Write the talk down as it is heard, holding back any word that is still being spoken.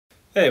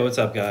Hey, what's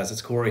up, guys?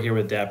 It's Corey here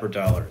with Dapper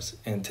Dollars,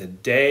 and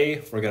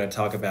today we're going to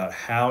talk about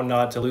how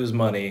not to lose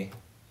money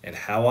and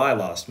how I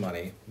lost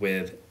money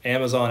with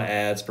Amazon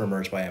ads for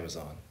Merch by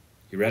Amazon.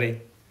 You ready?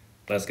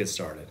 Let's get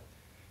started.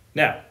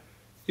 Now,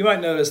 you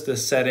might notice the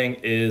setting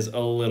is a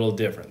little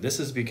different. This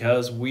is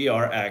because we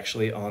are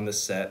actually on the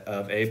set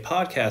of a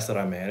podcast that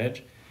I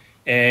manage,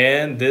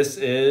 and this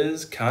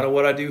is kind of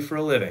what I do for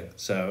a living.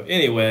 So,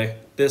 anyway,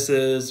 this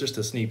is just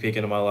a sneak peek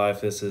into my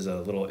life. This is a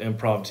little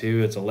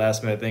impromptu. It's a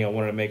last minute thing. I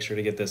wanted to make sure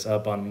to get this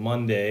up on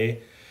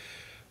Monday,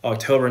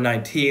 October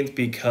 19th,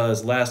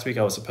 because last week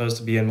I was supposed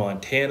to be in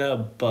Montana,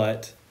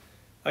 but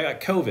I got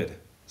COVID.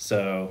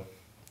 So,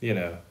 you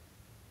know,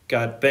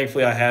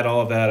 thankfully I had all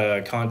of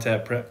that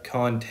content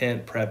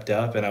prepped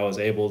up, and I was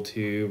able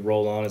to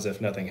roll on as if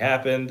nothing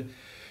happened.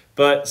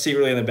 But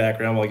secretly in the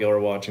background, while you were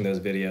watching those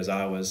videos,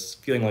 I was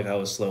feeling like I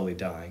was slowly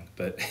dying.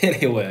 But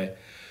anyway,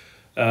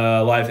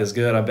 life is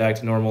good. I'm back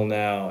to normal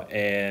now.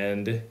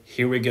 And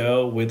here we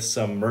go with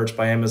some Merch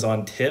by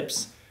Amazon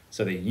tips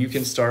so that you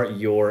can start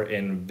your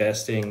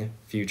investing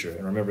future.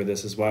 And remember,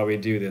 this is why we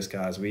do this,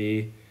 guys.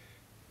 We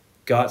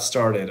got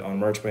started on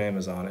Merch by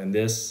Amazon, and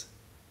this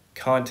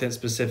content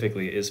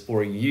specifically is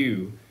for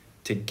you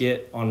to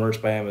get on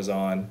Merch by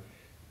Amazon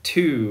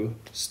to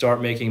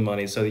start making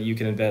money so that you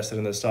can invest it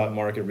in the stock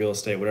market, real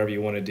estate, whatever you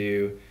want to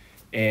do,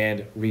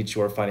 and reach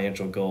your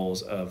financial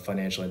goals of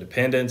financial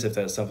independence. If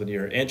that's something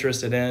you're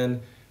interested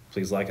in,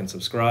 please like and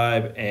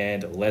subscribe,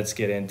 and let's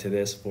get into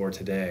this for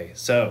today.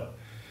 So,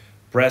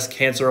 Breast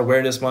Cancer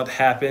Awareness Month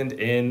happened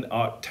in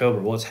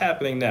October. Well, it's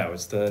happening now.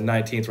 It's the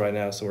 19th right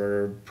now, so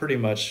we're pretty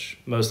much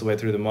most of the way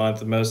through the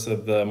month. Most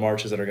of the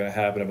marches that are going to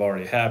happen have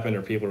already happened,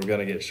 or people who are going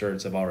to get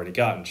shirts have already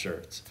gotten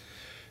shirts.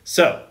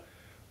 So,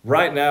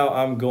 right now,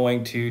 I'm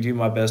going to do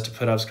my best to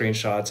put up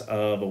screenshots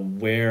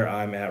of where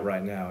I'm at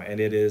right now. And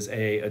it is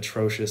a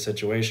atrocious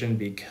situation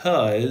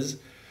because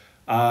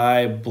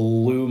I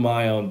blew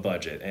my own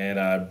budget and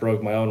I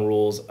broke my own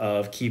rules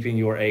of keeping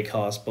your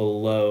ACOS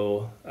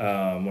below,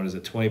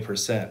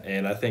 20%.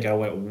 And I think I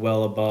went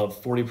well above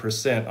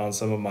 40% on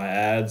some of my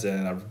ads,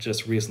 and I've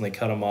just recently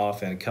cut them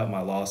off and cut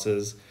my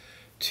losses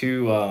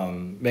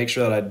to make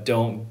sure that I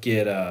don't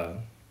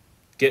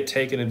get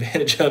taken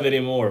advantage of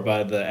anymore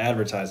by the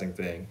advertising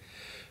thing.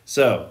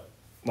 So,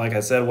 like I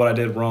said, what I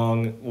did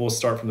wrong, we'll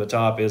start from the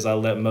top, is I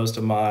let most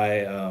of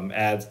my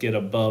ads get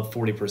above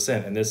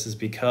 40%. And this is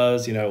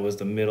because, it was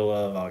the middle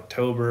of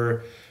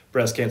October,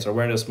 Breast Cancer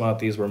Awareness Month.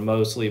 These were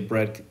mostly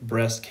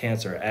breast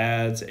cancer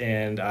ads.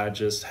 And I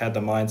just had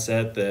the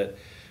mindset that,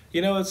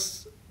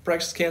 it's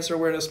Breast Cancer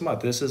Awareness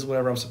Month. This is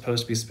whenever I'm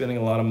supposed to be spending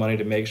a lot of money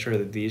to make sure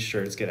that these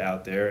shirts get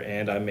out there.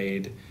 And I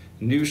made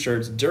new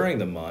shirts during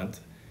the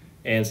month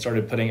and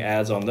started putting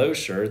ads on those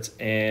shirts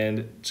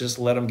and just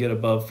let them get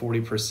above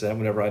 40%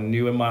 whenever I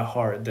knew in my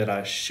heart that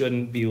I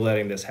shouldn't be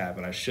letting this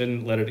happen. I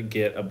shouldn't let it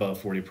get above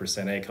 40%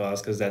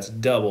 ACOS, because that's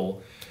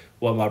double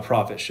what my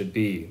profit should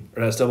be,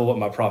 or that's double what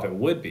my profit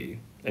would be.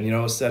 And I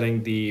was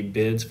setting the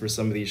bids for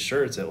some of these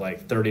shirts at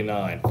like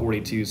 39,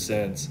 42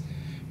 cents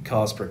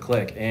cost per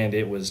click, and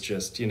it was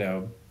just,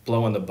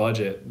 blowing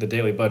the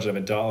daily budget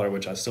of $1,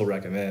 which I still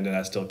recommend, and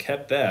I still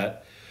kept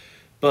that.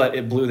 But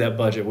it blew that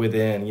budget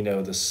within,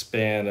 the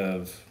span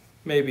of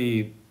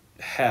maybe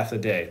half a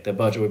day. The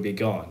budget would be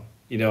gone.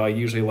 I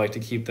usually like to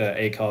keep that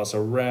ACOS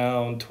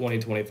around 20,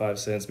 25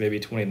 cents, maybe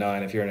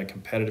 29 if you're in a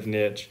competitive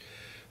niche.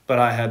 But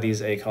I had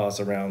these ACOS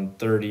around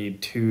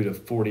 32 to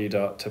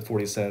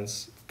 40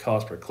 cents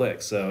cost per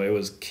click. So it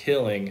was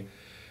killing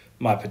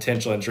my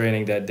potential and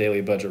draining that daily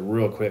budget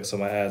real quick, so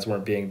my ads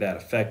weren't being that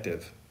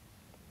effective.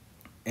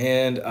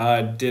 And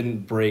I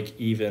didn't break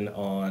even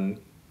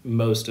on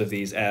most of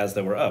these ads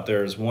that were up.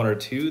 There's one or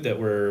two that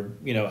were,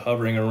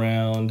 hovering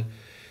around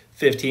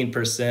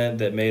 15%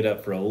 that made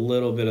up for a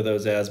little bit of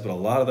those ads, but a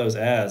lot of those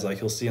ads, like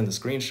you'll see in the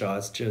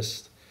screenshots,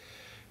 just,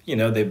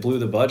 they blew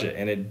the budget,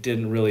 and it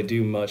didn't really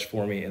do much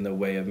for me in the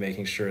way of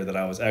making sure that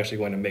I was actually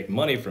going to make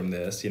money from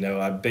this.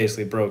 I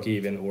basically broke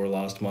even or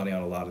lost money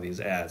on a lot of these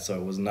ads, so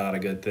it was not a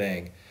good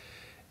thing.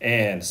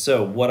 And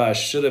so what I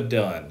should have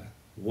done,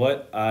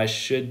 what I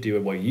should do,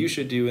 and what you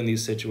should do in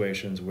these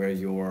situations where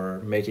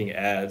you're making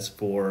ads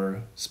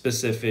for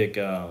specific,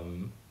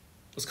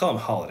 let's call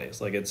them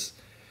holidays. Like, it's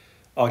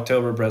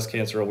October, breast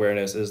cancer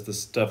awareness is the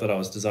stuff that I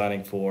was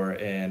designing for,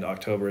 and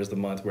October is the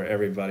month where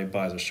everybody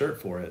buys a shirt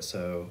for it.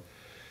 So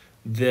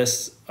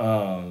this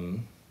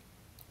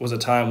was a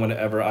time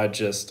whenever I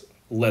just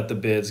let the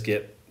bids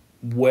get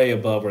way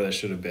above where they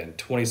should have been.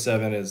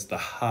 27 is the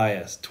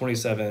highest.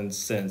 27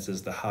 cents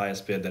is the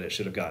highest bid that it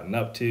should have gotten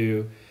up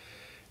to.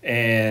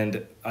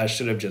 And I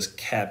should have just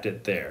capped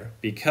it there,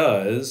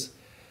 because,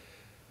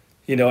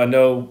 I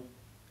know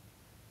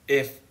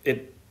if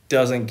it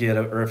doesn't get,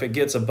 or if it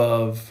gets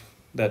above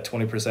that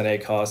 20%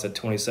 ACOS at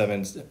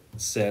 27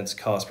 cents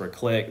cost per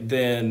click,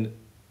 then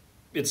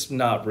it's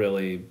not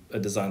really a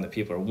design that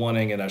people are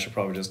wanting, and I should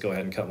probably just go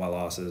ahead and cut my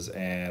losses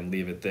and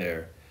leave it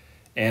there.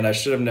 And I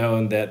should have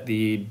known that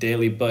the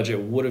daily budget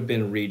would have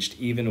been reached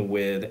even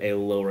with a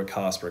lower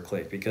cost per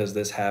click, because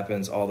this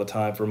happens all the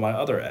time for my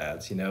other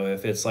ads. You know,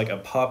 if it's like a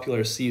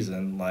popular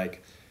season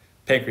like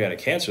pancreatic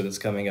cancer that's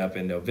coming up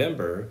in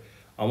November,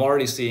 I'm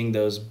already seeing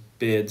those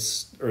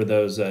bids or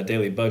those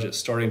daily budgets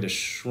starting to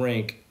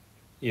shrink,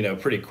 you know,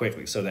 pretty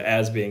quickly. So the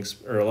ads being,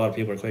 or a lot of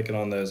people are clicking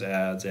on those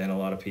ads and a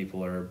lot of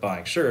people are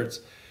buying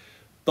shirts,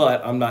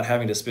 but I'm not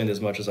having to spend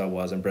as much as I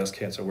was in breast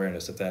cancer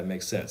awareness, if that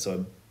makes sense.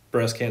 So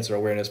breast cancer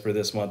awareness for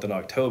this month in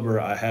October,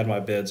 I had my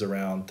bids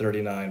around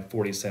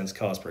 39.40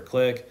 cost per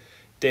click,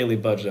 daily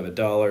budget of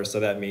 $1. So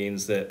that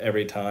means that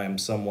every time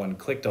someone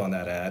clicked on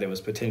that ad, it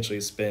was potentially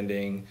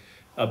spending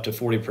up to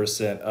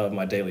 40% of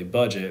my daily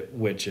budget,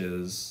 which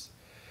is,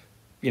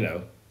 you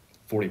know,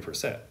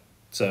 40%.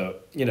 So,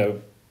 you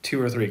know, 2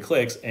 or 3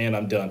 clicks and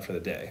I'm done for the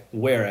day.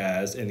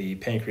 Whereas in the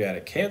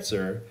pancreatic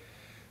cancer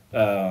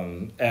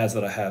ads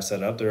that I have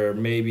set up, there are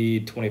maybe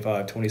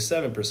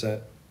 27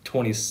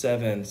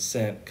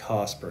 cent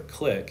cost per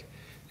click.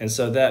 And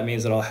so that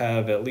means that I'll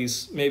have at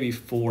least maybe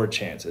 4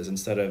 chances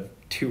instead of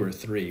 2 or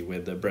 3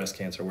 with the breast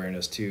cancer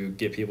awareness to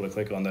get people to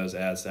click on those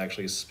ads to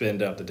actually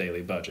spend up the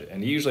daily budget.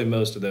 And usually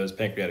most of those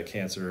pancreatic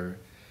cancer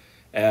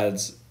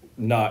ads,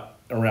 not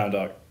around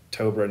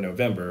October and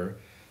November,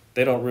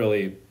 they don't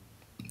really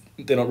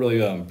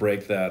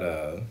break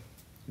that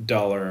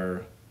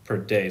dollar per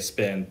day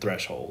spend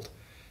threshold.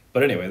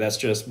 But anyway, that's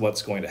just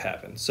what's going to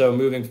happen. So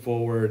moving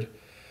forward,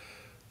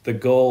 the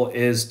goal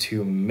is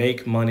to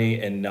make money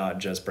and not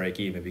just break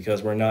even,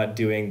 because we're not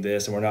doing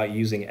this and we're not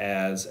using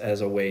ads as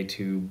a way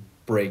to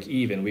break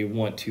even. We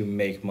want to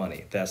make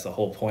money. That's the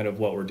whole point of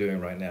what we're doing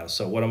right now.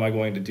 So what am I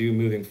going to do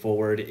moving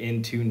forward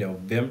into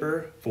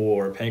November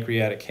for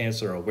Pancreatic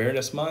Cancer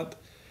Awareness Month?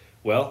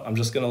 Well, I'm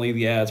just going to leave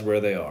the ads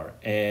where they are,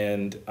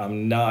 and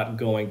I'm not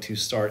going to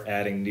start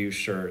adding new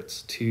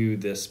shirts to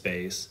this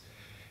space.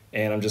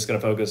 And I'm just going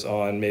to focus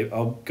on, maybe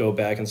I'll go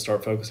back and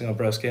start focusing on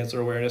breast cancer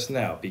awareness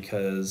now,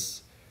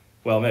 because,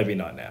 well, maybe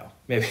not now.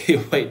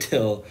 Maybe wait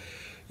till,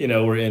 you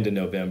know, we're into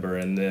November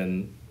and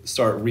then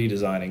start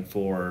redesigning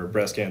for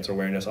breast cancer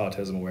awareness,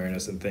 autism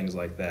awareness, and things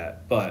like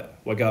that. But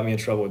what got me in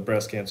trouble with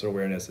breast cancer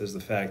awareness is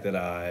the fact that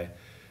I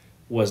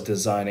was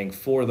designing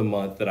for the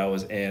month that I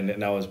was in,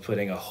 and I was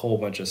putting a whole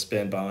bunch of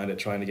spin behind it,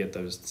 trying to get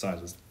those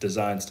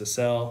designs to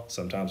sell.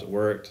 Sometimes it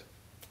worked,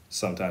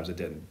 sometimes it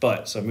didn't.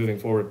 But so moving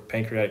forward,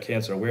 pancreatic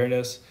cancer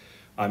awareness,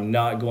 I'm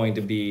not going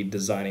to be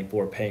designing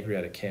for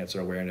pancreatic cancer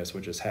awareness,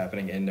 which is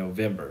happening in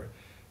November.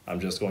 I'm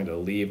just going to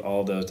leave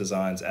all those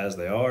designs as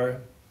they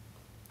are.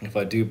 If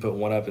I do put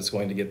one up, it's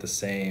going to get the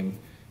same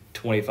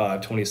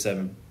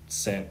 27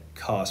 cent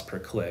cost per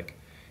click,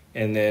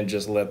 and then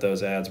just let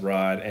those ads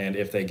ride. And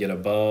if they get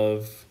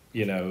above,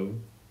 you know,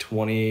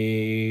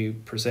 20%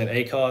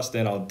 ACoS,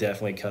 then I'll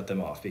definitely cut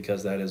them off,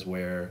 because that is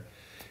where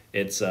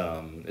it's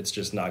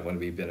just not going to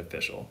be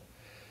beneficial.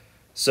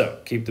 So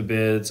keep the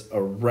bids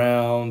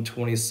around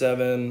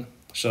 27,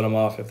 shut them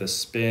off if the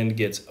spend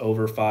gets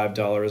over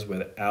 $5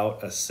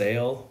 without a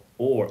sale,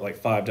 or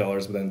like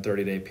 $5 within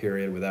 30-day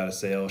period without a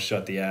sale,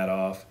 shut the ad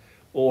off,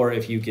 or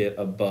if you get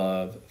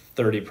above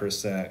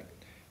 30%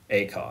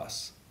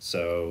 ACoS.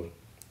 So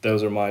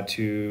those are my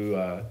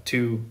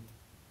two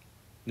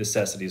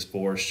necessities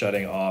for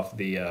shutting off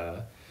the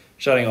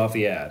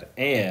ad.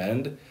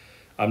 And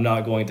I'm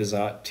not going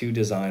to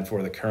design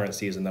for the current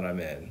season that I'm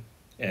in,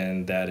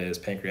 and that is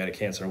pancreatic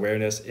cancer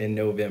awareness in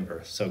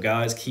November. So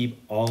guys,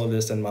 keep all of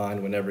this in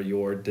mind whenever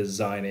you're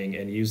designing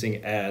and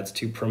using ads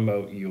to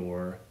promote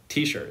your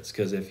t-shirts,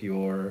 because if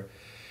you're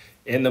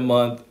in the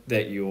month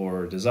that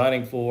you're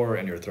designing for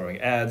and you're throwing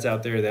ads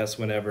out there, that's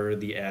whenever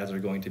the ads are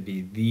going to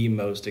be the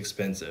most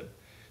expensive.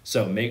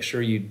 So make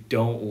sure you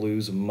don't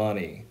lose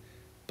money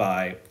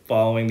by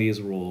following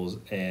these rules,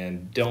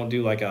 and don't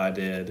do like I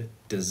did.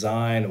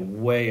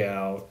 Design way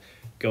out.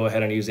 Go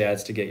ahead and use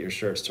ads to get your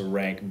shirts to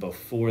rank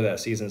before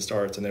that season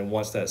starts, and then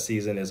once that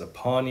season is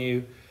upon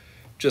you,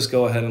 just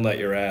go ahead and let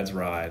your ads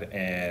ride,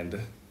 and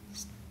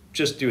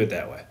just do it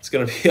that way. It's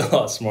going to be a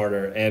lot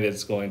smarter, and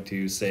it's going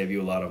to save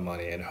you a lot of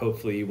money, and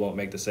hopefully you won't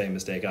make the same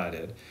mistake I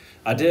did.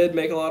 I did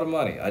make a lot of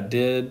money. I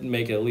did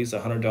make at least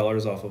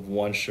 $100 off of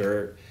one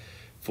shirt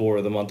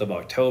for the month of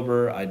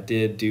October. I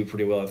did do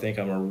pretty well. I think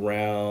I'm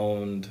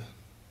around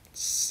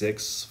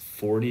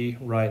 $640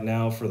 right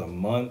now for the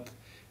month,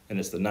 and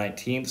it's the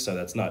 19th, so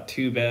that's not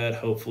too bad.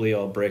 Hopefully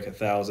I'll break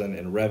 1,000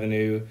 in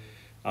revenue.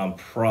 I'm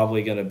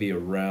probably going to be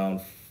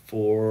around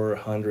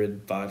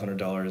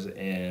 $400-$500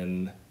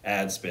 in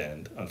ad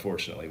spend,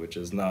 unfortunately, which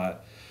is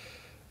not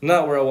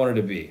where I wanted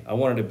to be. I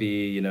wanted to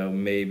be, you know,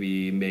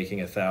 maybe making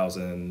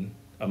 1,000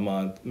 a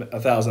month,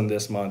 1,000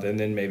 this month, and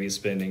then maybe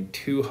spending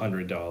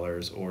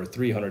 $200 or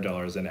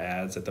 $300 in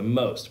ads at the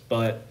most.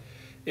 But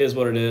it is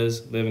what it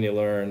is. Live and you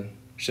learn.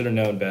 Should have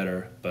known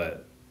better,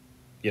 but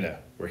you know,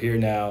 we're here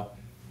now.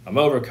 I'm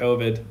over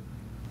COVID.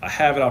 I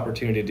have an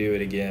opportunity to do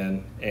it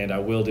again, and I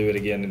will do it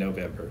again in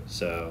November.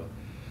 So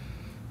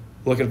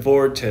looking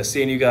forward to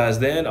seeing you guys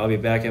then. I'll be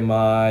back in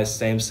my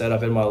same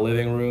setup in my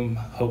living room,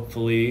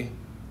 hopefully.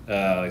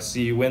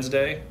 See you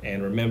Wednesday,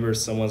 and remember,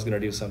 someone's gonna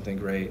do something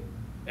great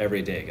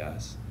every day,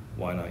 guys.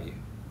 Why not you?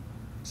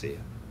 See ya.